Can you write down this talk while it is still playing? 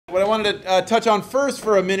wanted to touch on first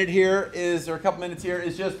for a minute here is, or a couple minutes here,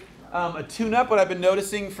 is just a tune-up. What I've been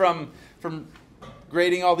noticing from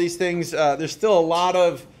grading all these things, there's still a lot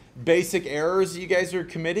of basic errors you guys are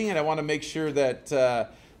committing, and I want to make sure that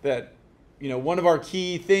that one of our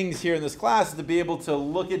key things here in this class is to be able to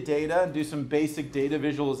look at data and do some basic data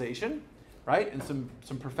visualization, right? And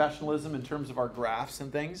some professionalism in terms of our graphs and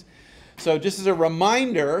things. So just as a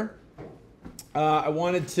reminder, I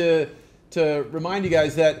wanted to remind you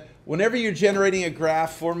guys that whenever you're generating a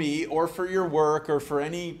graph for me or for your work or for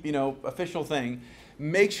any official thing,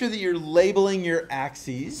 make sure that you're labeling your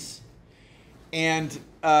axes. And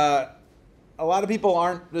a lot of people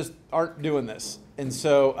aren't doing this, and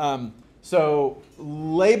so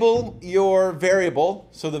label your variable.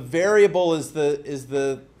 So the variable is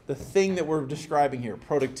the thing that we're describing here: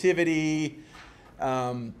 productivity,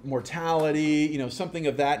 mortality, something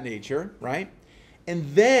of that nature, right?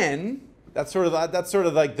 And then that's sort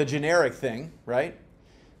of like the generic thing, right,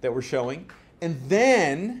 that we're showing. And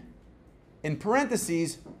then in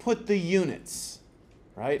parentheses, put the units,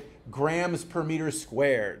 right? Grams per meter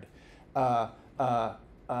squared,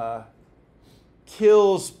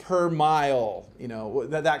 kills per mile,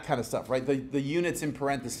 that kind of stuff, right? The units in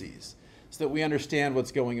parentheses, so that we understand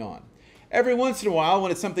what's going on. Every once in a while,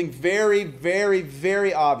 when it's something very, very,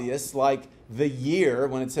 very obvious, like the year,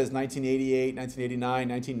 when it says 1988, 1989,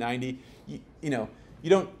 1990, you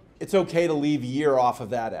don't. It's okay to leave year off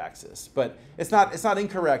of that axis, but it's not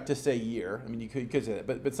incorrect to say year. I mean, you could say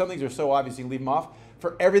that, but some things are so obvious you leave them off.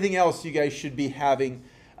 For everything else, you guys should be having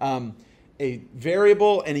a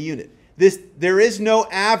variable and a unit. There is no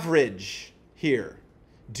average here.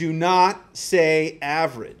 Do not say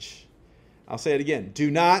average. I'll say it again. Do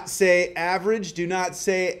not say average. Do not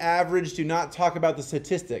say average. Do not talk about the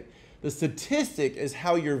statistic. The statistic is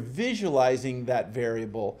how you're visualizing that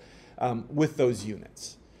variable with those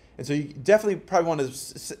units. And so you definitely probably want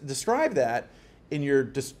to describe that in your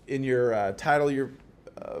title, your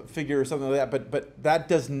figure or something like that, but that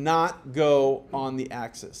does not go on the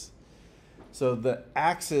axis. So the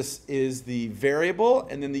axis is the variable,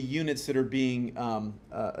 and then the units that are being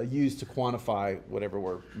used to quantify whatever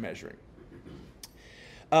we're measuring.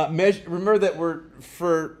 Remember that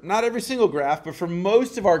for not every single graph, but for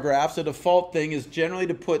most of our graphs, the default thing is generally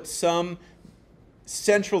to put some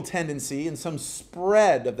central tendency and some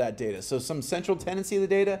spread of that data. So some central tendency of the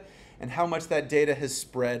data and how much that data has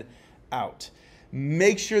spread out.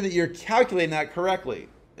 Make sure that you're calculating that correctly.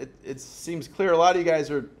 It seems clear a lot of you guys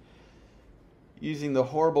are using the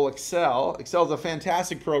horrible Excel. Excel is a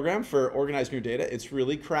fantastic program for organizing your data. It's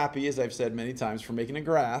really crappy, as I've said many times, for making a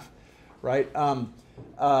graph, right?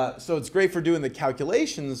 So it's great for doing the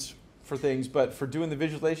calculations for things, but for doing the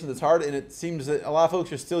visualizations, it's hard, and it seems that a lot of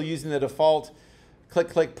folks are still using the default click,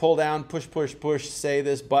 click, pull down, push, push, push, say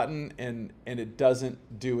this button, and it doesn't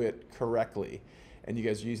do it correctly. And you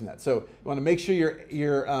guys are using that. So you want to make sure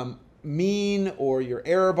your mean or your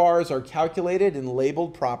error bars are calculated and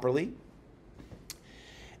labeled properly.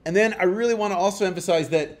 And then I really want to also emphasize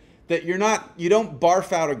that you don't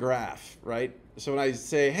barf out a graph, right? So when I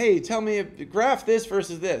say, hey, tell me graph this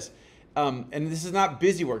versus this, and this is not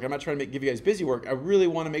busy work. I'm not trying to give you guys busy work. I really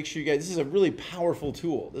want to make sure you guys, this is a really powerful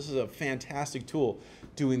tool. This is a fantastic tool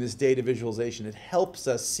doing this data visualization. It helps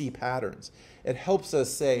us see patterns. It helps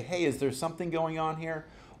us say, hey, is there something going on here,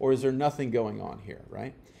 or is there nothing going on here,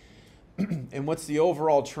 right? And what's the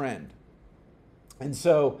overall trend? And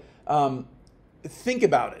so think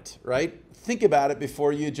about it, right? Think about it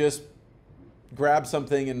before you just grab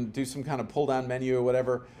something and do some kind of pull down menu or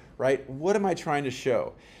whatever, right? What am I trying to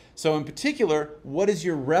show? So in particular, what is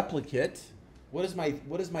your replicate? What is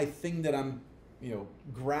my thing that I'm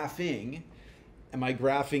graphing? Am I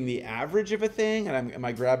graphing the average of a thing? And am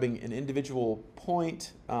I grabbing an individual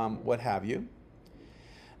point, what have you?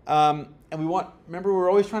 And remember, we're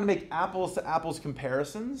always trying to make apples to apples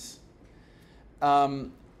comparisons.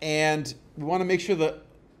 And we want to make sure the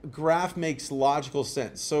graph makes logical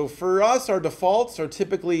sense. So for us, our defaults are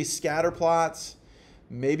typically scatter plots,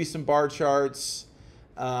 maybe some bar charts,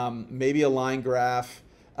 maybe a line graph,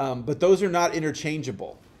 but those are not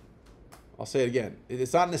interchangeable. I'll say it again.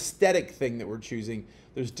 It's not an aesthetic thing that we're choosing.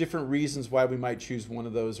 There's different reasons why we might choose one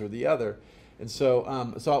of those or the other. And so,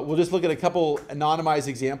 we'll just look at a couple anonymized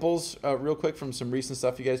examples real quick from some recent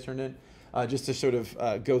stuff you guys turned in, just to sort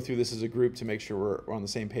of go through this as a group to make sure we're on the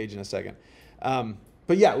same page in a second.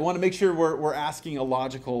 But yeah, we want to make sure we're asking a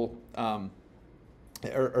logical,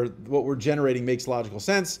 or what we're generating makes logical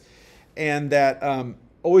sense, and that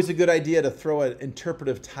always a good idea to throw an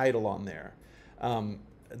interpretive title on there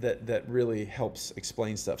that really helps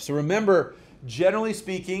explain stuff. So remember, generally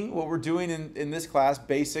speaking, what we're doing in this class,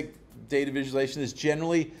 basic data visualization, is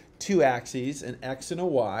generally two axes, an X and a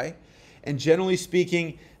Y. And generally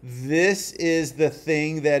speaking, this is the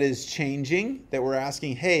thing that is changing, that we're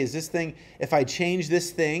asking, hey, is this thing, if I change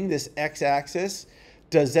this thing, this X-axis,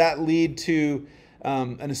 does that lead to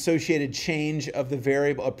an associated change of the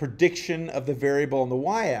variable, a prediction of the variable on the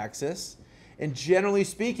Y-axis? And generally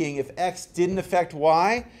speaking, if X didn't affect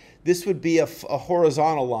Y, this would be a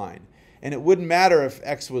horizontal line. And it wouldn't matter if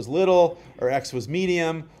X was little, or X was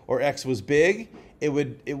medium, or X was big. It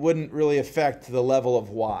wouldn't really affect the level of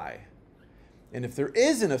Y. And if there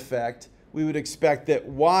is an effect, we would expect that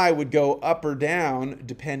Y would go up or down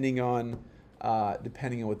depending on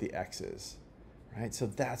what the X is, right? So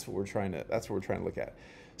that's what we're trying to look at.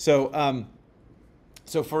 So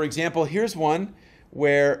so for example, here's one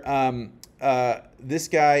where this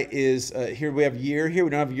guy is here. We have year here. We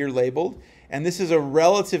don't have year labeled, and this is a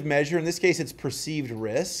relative measure. In this case, it's perceived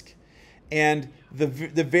risk, and the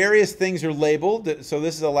various things are labeled. So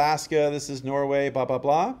this is Alaska. This is Norway. Blah blah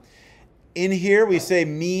blah. In here, we say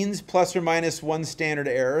means plus or minus one standard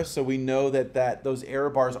error, so we know that those error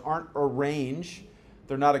bars aren't a range.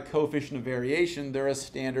 They're not a coefficient of variation. They're a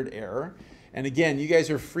standard error. And again, you guys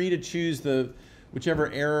are free to choose whichever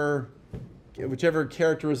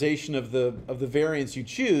characterization of the variance you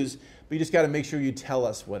choose, but you just got to make sure you tell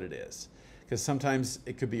us what it is. Because sometimes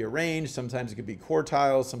it could be a range, sometimes it could be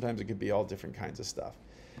quartiles, sometimes it could be all different kinds of stuff.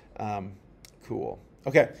 Cool.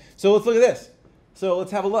 Okay, so let's look at this. So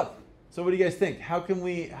let's have a look. So what do you guys think?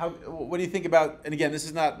 What do you think about, and again, this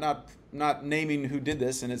is not naming who did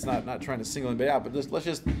this, and it's not trying to single anybody out, but let's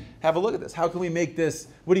just have a look at this. How can we make this,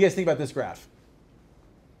 what do you guys think about this graph?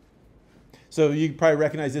 So you probably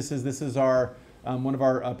recognize this is our one of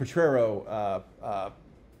our Potrero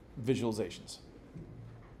visualizations.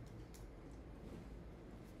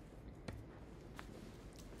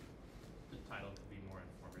 The title could be more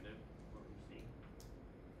informative, what we're seeing.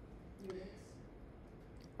 Units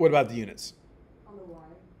What about the units? on the Y.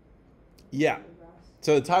 Yeah. The graphs.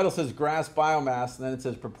 So the title says grass biomass, and then it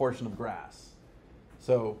says proportion of grass.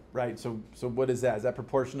 So, right, so what is that? Is that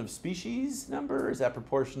proportion of species number? Is that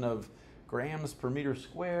proportion of grams per meter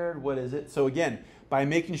squared? What is it? So again, by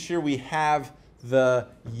making sure we have the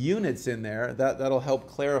units in there, that'll help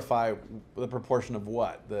clarify the proportion of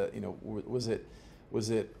what. Was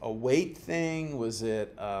it a weight thing? Was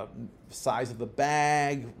it size of the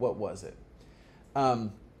bag? What was it?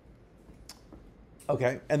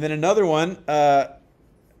 Okay, and then another one. Right,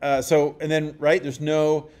 there's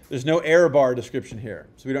no error bar description here,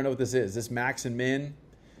 so we don't know what this is. This max and min,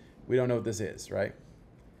 we don't know what this is, right?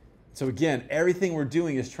 So again, everything we're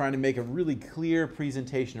doing is trying to make a really clear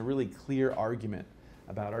presentation, a really clear argument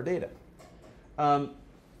about our data. And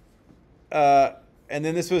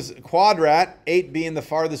then this was quadrat, 8 being the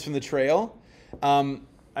farthest from the trail. I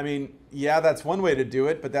mean, yeah, that's one way to do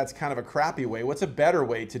it, but that's kind of a crappy way. What's a better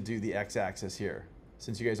way to do the x-axis here,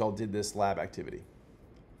 since you guys all did this lab activity?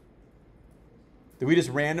 Did we just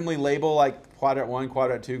randomly label like quadrat 1,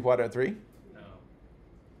 quadrat 2, quadrat 3? No.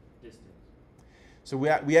 Distance. So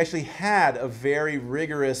we actually had a very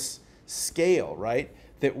rigorous scale, right?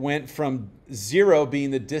 That went from 0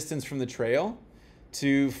 being the distance from the trail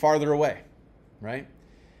to farther away, right?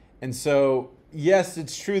 And so, yes,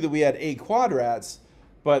 it's true that we had 8 quadrats,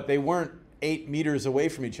 but they weren't 8 meters away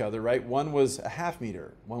from each other, right? One was a half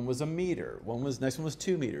meter, one was a meter, next one was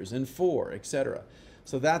 2 meters, and 4, etc.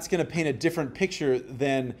 So that's going to paint a different picture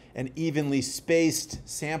than an evenly spaced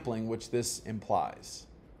sampling, which this implies.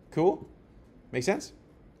 Cool? Make sense?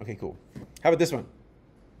 Okay, cool. How about this one?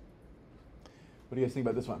 What do you guys think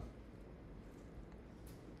about this one?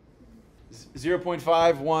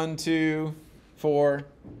 0.5, 1, 2, 4.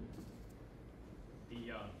 The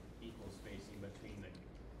equal spacing between the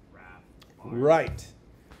graph. Right.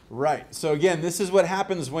 Right. So again, this is what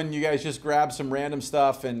happens when you guys just grab some random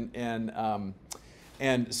stuff and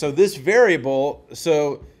so this variable,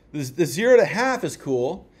 so the 0 to half is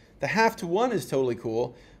cool. The half to 1 is totally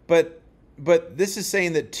cool. But this is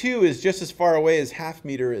saying that 2 is just as far away as half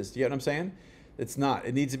meter is. Do you get what I'm saying? It's not.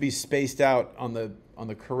 It needs to be spaced out on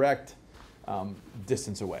the correct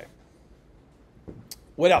distance away.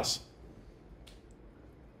 What else?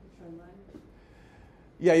 Trend line.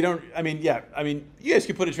 Yeah, you don't, you guys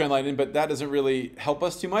could put a trend line in, but that doesn't really help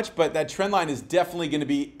us too much. But that trend line is definitely going to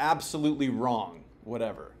be absolutely wrong,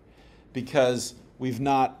 whatever, because we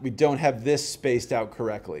don't have this spaced out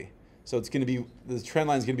correctly. So it's going to be, the trend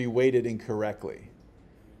line is going to be weighted incorrectly.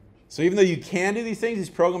 So even though you can do these things, these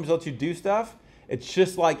programs let you do stuff, it's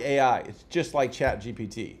just like AI. It's just like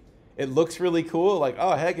ChatGPT. It looks really cool, like,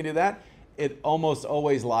 oh, heck, I can do that. It almost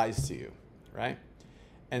always lies to you, right?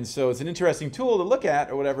 And so it's an interesting tool to look at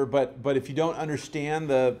or whatever, but if you don't understand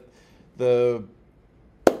the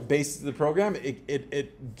basis of the program,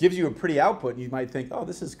 it gives you a pretty output, and you might think, oh,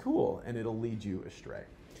 this is cool, and it'll lead you astray.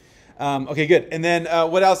 Okay, good. And then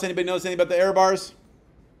what else? Anybody knows anything about the error bars?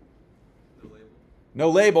 No label. No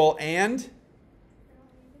label, and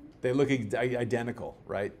they look identical,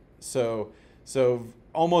 right? So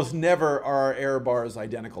almost never are our error bars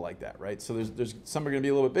identical like that, right? So there's some are going to be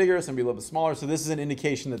a little bit bigger, some be a little bit smaller. So this is an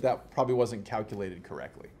indication that that probably wasn't calculated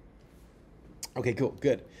correctly. Okay, cool,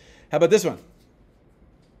 good. How about this one?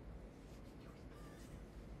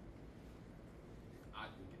 I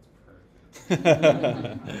think it's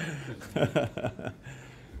perfect.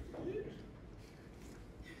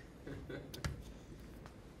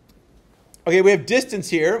 Okay, we have distance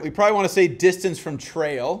here. We probably want to say distance from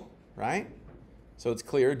trail, right? So it's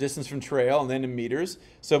clear, distance from trail, and then in meters.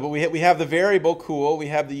 So, but we have the variable, cool. We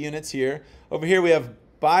have the units here. Over here we have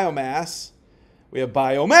biomass. We have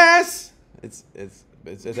biomass. It's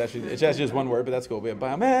actually just one word, but that's cool. We have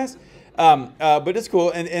biomass, but it's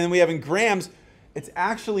cool. And we have in grams. It's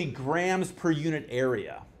actually grams per unit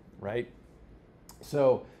area, right?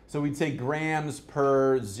 So we'd say grams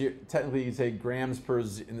per, technically you'd say grams per,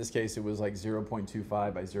 in this case it was like 0.25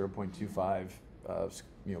 by 0.25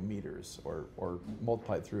 meters, or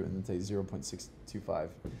multiply it through and then say 0.625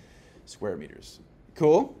 square meters.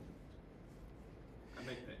 Cool? I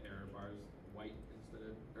make the error bars white instead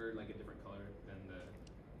of, or like a different color than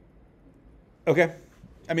the. Okay.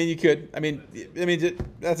 I mean, you could. I mean,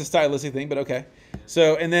 that's a stylistic thing, but okay.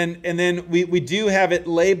 So, and then we do have it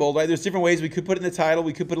labeled, right? There's different ways we could put it in the title.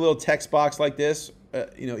 We could put a little text box like this,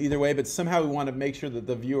 either way, but somehow we want to make sure that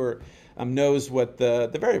the viewer knows what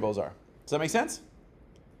the variables are. Does that make sense?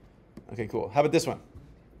 Okay, cool. How about this one?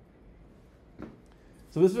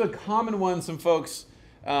 So this is a common one some folks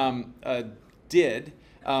did.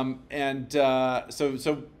 So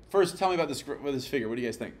first, tell me about this figure. What do you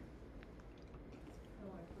guys think?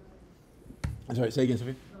 I'm sorry, say again,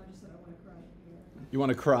 Sophie. No, I just said I want to cry here. You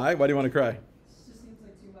want to cry? Why do you want to cry? It just seems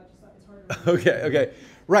like too much. It's hard to Okay.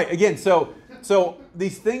 Right. Again, so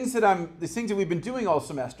these things that we've been doing all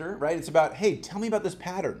semester, right? It's about, hey, tell me about this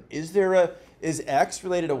pattern. Is X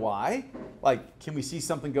related to Y? Like, can we see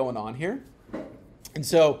something going on here? And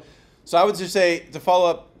so I would just say, to follow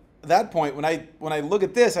up that point, when I look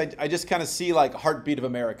at this, I just kind of see like Heartbeat of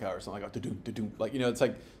America or something like, like, it's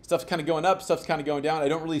like stuff's kind of going up, stuff's kind of going down. I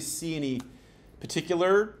don't really see any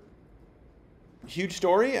particular huge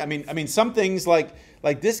story. I mean, some things like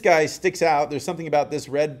this guy sticks out. There's something about this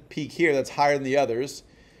red peak here that's higher than the others.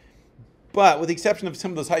 But with the exception of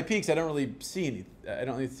some of those high peaks, I don't really see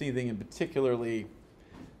anything in particularly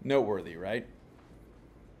noteworthy, right?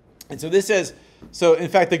 And so this says, so in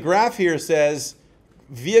fact, the graph here says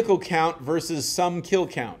vehicle count versus some kill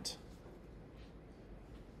count.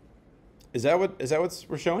 Is that what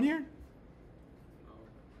we're showing here?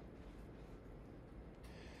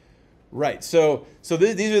 Right. So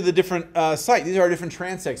these are the different sites. These are our different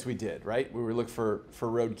transects we did, right? Where we look for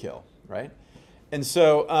roadkill, right? And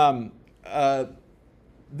so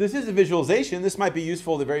this is a visualization. This might be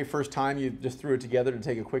useful the very first time you just threw it together to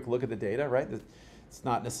take a quick look at the data, right? It's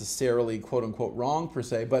not necessarily quote unquote wrong per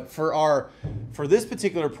se, but for this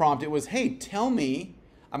particular prompt, it was, hey, tell me.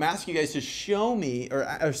 I'm asking you guys to show me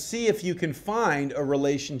or see if you can find a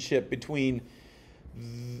relationship between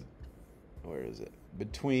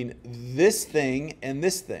between this thing and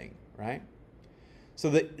this thing, right? So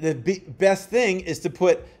the best thing is to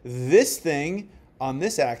put this thing on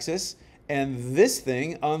this axis and this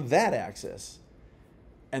thing on that axis,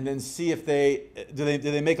 and then see if do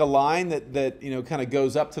they make a line that kind of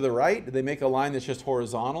goes up to the right? Do they make a line that's just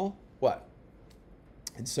horizontal? What?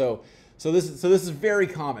 And so this is very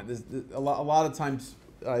common. A lot of times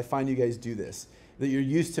I find you guys do this, that you're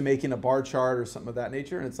used to making a bar chart or something of that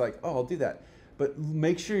nature, and it's like, oh, I'll do that. But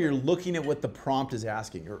make sure you're looking at what the prompt is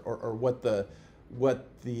asking, or what the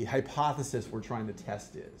hypothesis we're trying to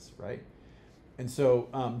test is, right? And so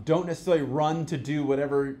don't necessarily run to do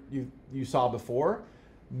whatever you saw before.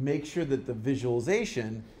 Make sure that the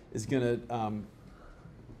visualization is going to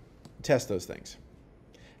test those things.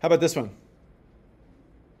 How about this one?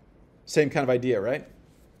 Same kind of idea, right?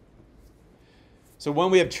 So when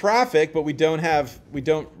we have traffic, but we don't have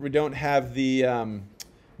the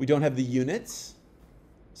units.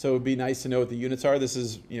 So it would be nice to know what the units are. This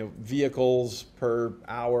is vehicles per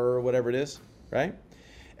hour or whatever it is, right?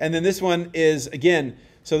 And then this one is, again,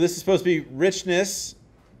 so this is supposed to be richness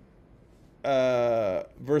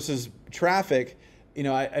versus traffic.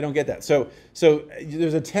 I don't get that. So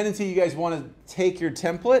there's a tendency you guys want to take your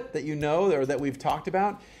template that or that we've talked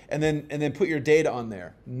about, and then put your data on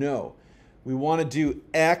there. No. We want to do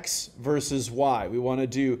X versus Y. We want to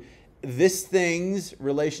do this thing's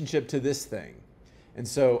relationship to this thing. And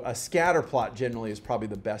so a scatter plot generally is probably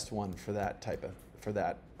the best one for that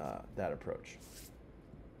that approach.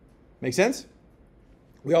 Make sense?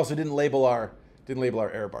 We also didn't label our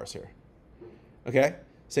error bars here. Okay?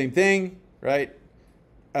 Same thing, right?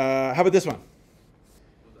 How about this one?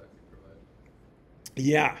 Was actually provided.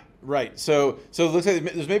 Yeah, right. So it looks like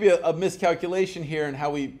there's maybe a miscalculation here in how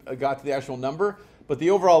we got to the actual number, but the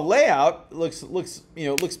overall layout looks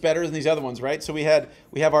better than these other ones, right? So we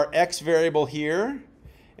have our X variable here,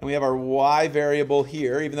 and we have our Y variable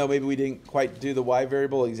here, even though maybe we didn't quite do the Y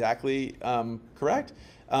variable exactly correct,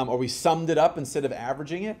 or we summed it up instead of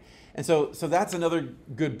averaging it. And so that's another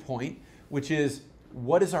good point, which is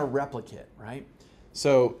what is our replicate, right?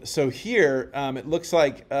 So here it looks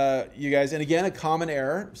like you guys, and again a common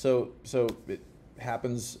error, so it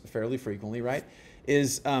happens fairly frequently, right?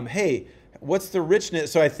 Is hey, what's the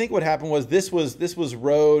richness? So I think what happened was this was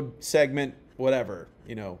road segment whatever,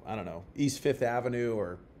 I don't know, East Fifth Avenue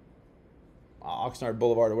or Oxnard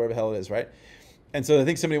Boulevard or whatever the hell it is, right? And so I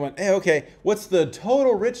think somebody went, hey, okay, what's the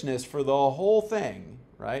total richness for the whole thing,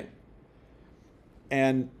 right?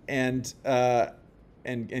 And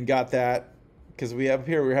got that. Because we have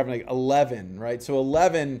here, we're having like 11, right? So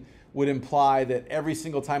 11 would imply that every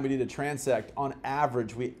single time we did a transect, on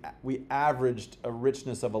average, we averaged a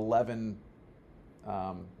richness of 11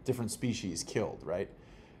 different species killed, right?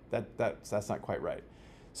 That's not quite right.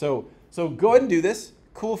 So go ahead and do this.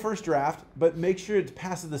 Cool first draft, but make sure it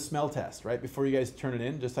passes the smell test, right? Before you guys turn it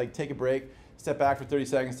in, just like take a break, step back for 30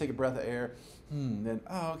 seconds, take a breath of air. Then,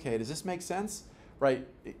 oh, okay, does this make sense? Right?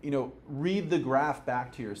 Read the graph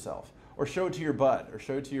back to yourself. Or show it to your bud, or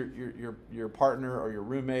show it to your partner or your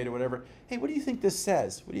roommate or whatever. Hey, what do you think this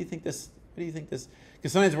says? What do you think this?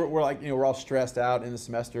 Because sometimes we're like, we're all stressed out in the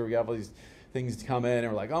semester. We have all these things to come in, and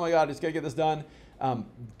we're like, oh my God, just gotta get this done.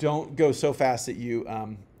 Don't go so fast that you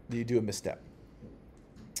do a misstep.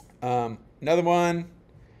 Another one.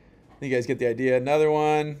 I think you guys get the idea. Another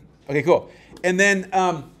one. Okay, cool. And then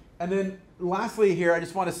lastly here, I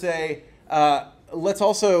just want to say, let's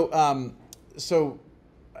also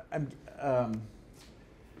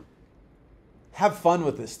have fun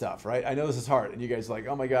with this stuff, right? I know this is hard, and you guys are like,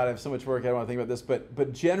 oh my God, I have so much work, I don't want to think about this.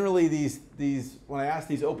 But generally, these when I ask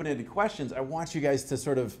these open-ended questions, I want you guys to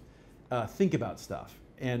sort of think about stuff.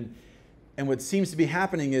 And what seems to be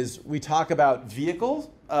happening is we talk about vehicles.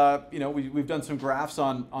 We've done some graphs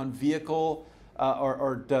on vehicle,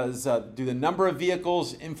 or do the number of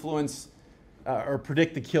vehicles influence or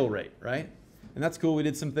predict the kill rate, right? And that's cool. We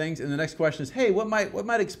did some things. And the next question is, hey, what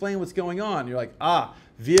might explain what's going on? You're like,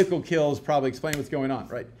 vehicle kills probably explain what's going on,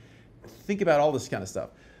 right? Think about all this kind of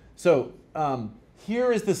stuff. So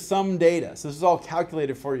here is the sum data. So this is all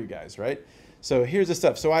calculated for you guys, right? So here's the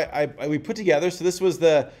stuff. So we put together. So this was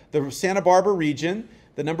the Santa Barbara region,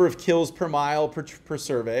 the number of kills per mile per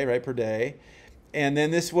survey, right, per day. And then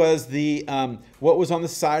this was the what was on the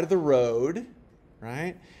side of the road,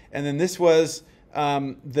 right? And then this was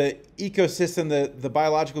the ecosystem, the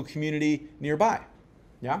biological community nearby.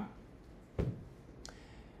 Yeah?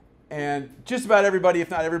 And just about everybody, if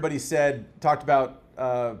not everybody, talked about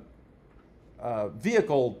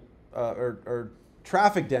vehicle or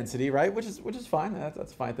traffic density, right? Which is fine.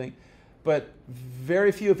 That's a fine thing. But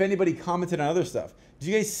very few, if anybody, commented on other stuff. Do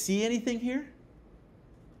you guys see anything here?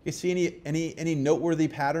 You see any noteworthy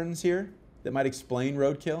patterns here that might explain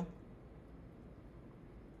roadkill?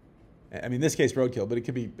 I mean, in this case, roadkill, but it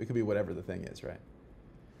could be whatever the thing is, right?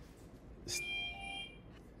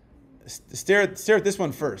 Stare at this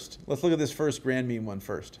one first. Let's look at this first grand mean one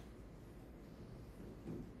first.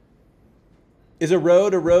 Is a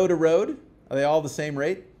road a road a road? Are they all the same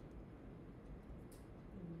rate?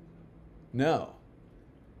 No.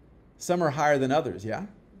 Some are higher than others, yeah?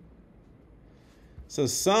 So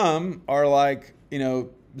some are like,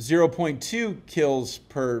 0.2 kills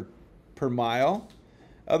per mile.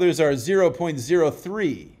 Others are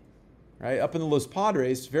 0.03, right? Up in the Los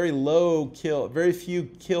Padres, very few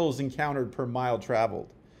kills encountered per mile traveled.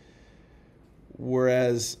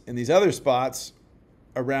 Whereas in these other spots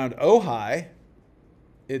around Ojai,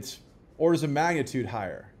 it's orders of magnitude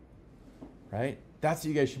higher, right? That's what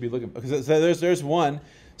you guys should be looking for. Because there's one.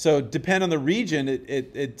 So depend on the region,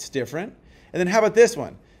 it's different. And then how about this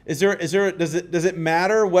one? Does it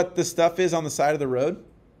matter what the stuff is on the side of the road?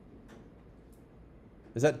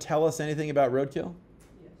 Does that tell us anything about roadkill?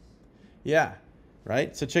 Yes. Yeah,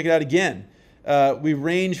 right? So check it out again. We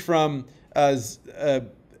range from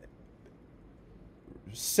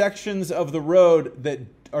sections of the road that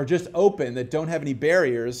are just open, that don't have any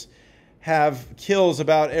barriers, have kills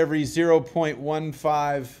about every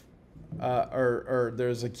 0.15, or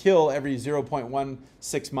there's a kill every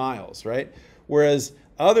 0.16 miles, right? Whereas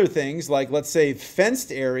other things, like let's say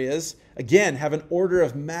fenced areas, again, have an order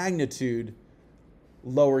of magnitude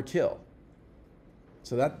lower kill.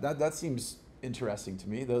 So that seems interesting to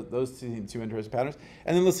me. Those seem two interesting patterns.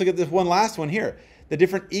 And then let's look at this one last one here. The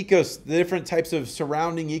different types of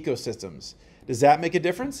surrounding ecosystems. Does that make a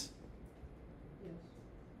difference? Yes.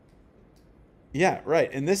 Yeah, right.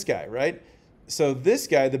 And this guy, right? So this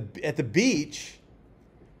guy, at the beach,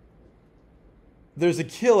 there's a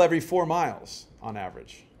kill every 4 miles on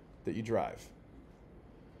average that you drive.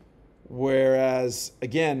 Whereas,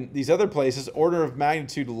 again, these other places, order of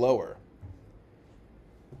magnitude lower.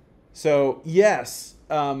 So, yes,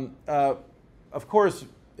 of course,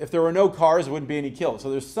 if there were no cars, there wouldn't be any kills. So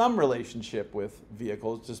there's some relationship with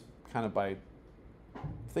vehicles, just kind of by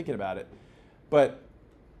thinking about it. But,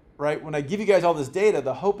 right, when I give you guys all this data,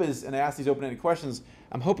 the hope is, and I ask these open-ended questions,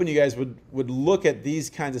 I'm hoping you guys would look at these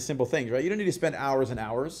kinds of simple things, right? You don't need to spend hours and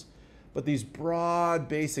hours, but these broad,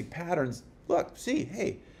 basic patterns, look, see,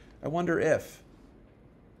 hey, I wonder if.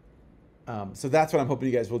 So that's what I'm hoping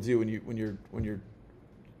you guys will do when you're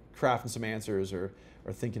crafting some answers or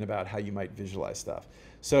thinking about how you might visualize stuff.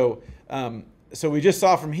 So so we just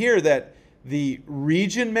saw from here that the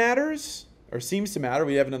region matters, or seems to matter.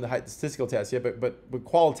 We haven't done the statistical test yet, but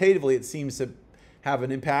qualitatively it seems to have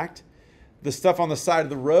an impact. The stuff on the side of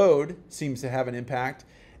the road seems to have an impact,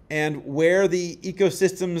 and where the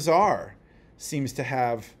ecosystems are seems to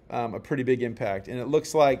have a pretty big impact. And it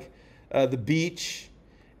looks like the beach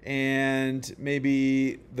and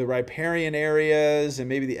maybe the riparian areas and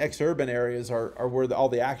maybe the exurban areas are where all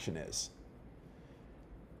the action is.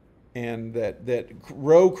 And that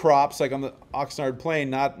row crops, like on the Oxnard Plain,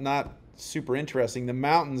 not super interesting. The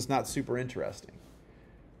mountains, not super interesting.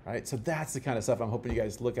 Right? So that's the kind of stuff I'm hoping you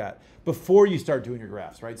guys look at before you start doing your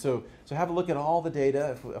graphs, right? So have a look at all the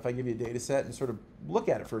data, if I give you a data set, and sort of look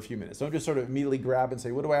at it for a few minutes. Don't just sort of immediately grab and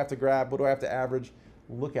say, what do I have to grab? What do I have to average?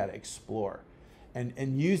 Look at it, explore.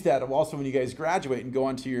 And use that also when you guys graduate and go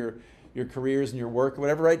on to your careers and your work or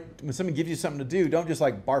whatever, right? When someone gives you something to do, don't just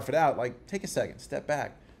like barf it out. Like, take a second, step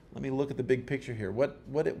back. Let me look at the big picture here. What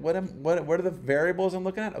are the variables I'm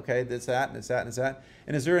looking at? Okay, this, that, and it's that, and it's that.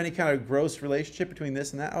 And is there any kind of gross relationship between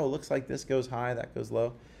this and that? Oh, it looks like this goes high, that goes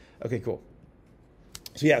low. Okay, cool.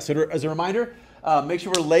 So yeah, so as a reminder, make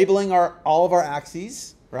sure we're labeling all of our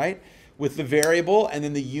axes, right, with the variable and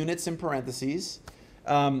then the units in parentheses.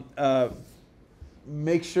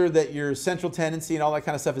 Make sure that your central tendency and all that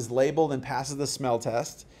kind of stuff is labeled and passes the smell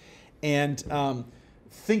test. And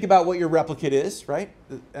think about what your replicate is, right?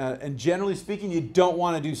 And generally speaking, you don't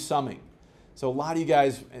want to do summing. So a lot of you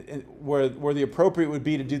guys, where the appropriate would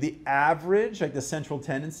be to do the average, like the central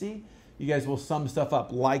tendency, you guys will sum stuff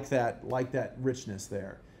up like that richness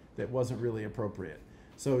there that wasn't really appropriate.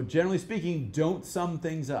 So generally speaking, don't sum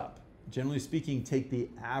things up. Generally speaking, take the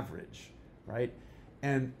average, right?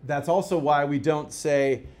 And that's also why we don't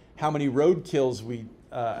say how many road kills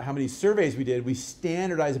how many surveys we did. We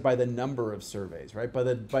standardize it by the number of surveys, right? By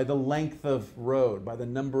the length of road, by the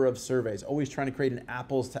number of surveys. Always trying to create an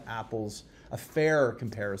apples to apples, a fair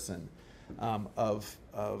comparison of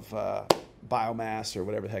biomass or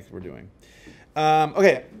whatever the heck we're doing.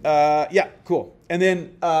 Okay, yeah, cool. And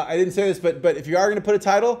then I didn't say this, but if you are going to put a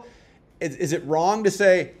title, is it wrong to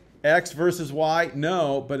say X versus Y?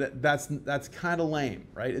 No, but that's kind of lame,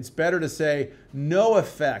 right? It's better to say no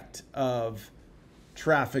effect of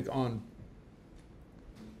traffic on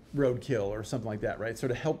roadkill or something like that, right? Sort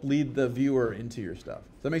of help lead the viewer into your stuff.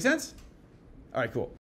 Does that make sense? All right, cool.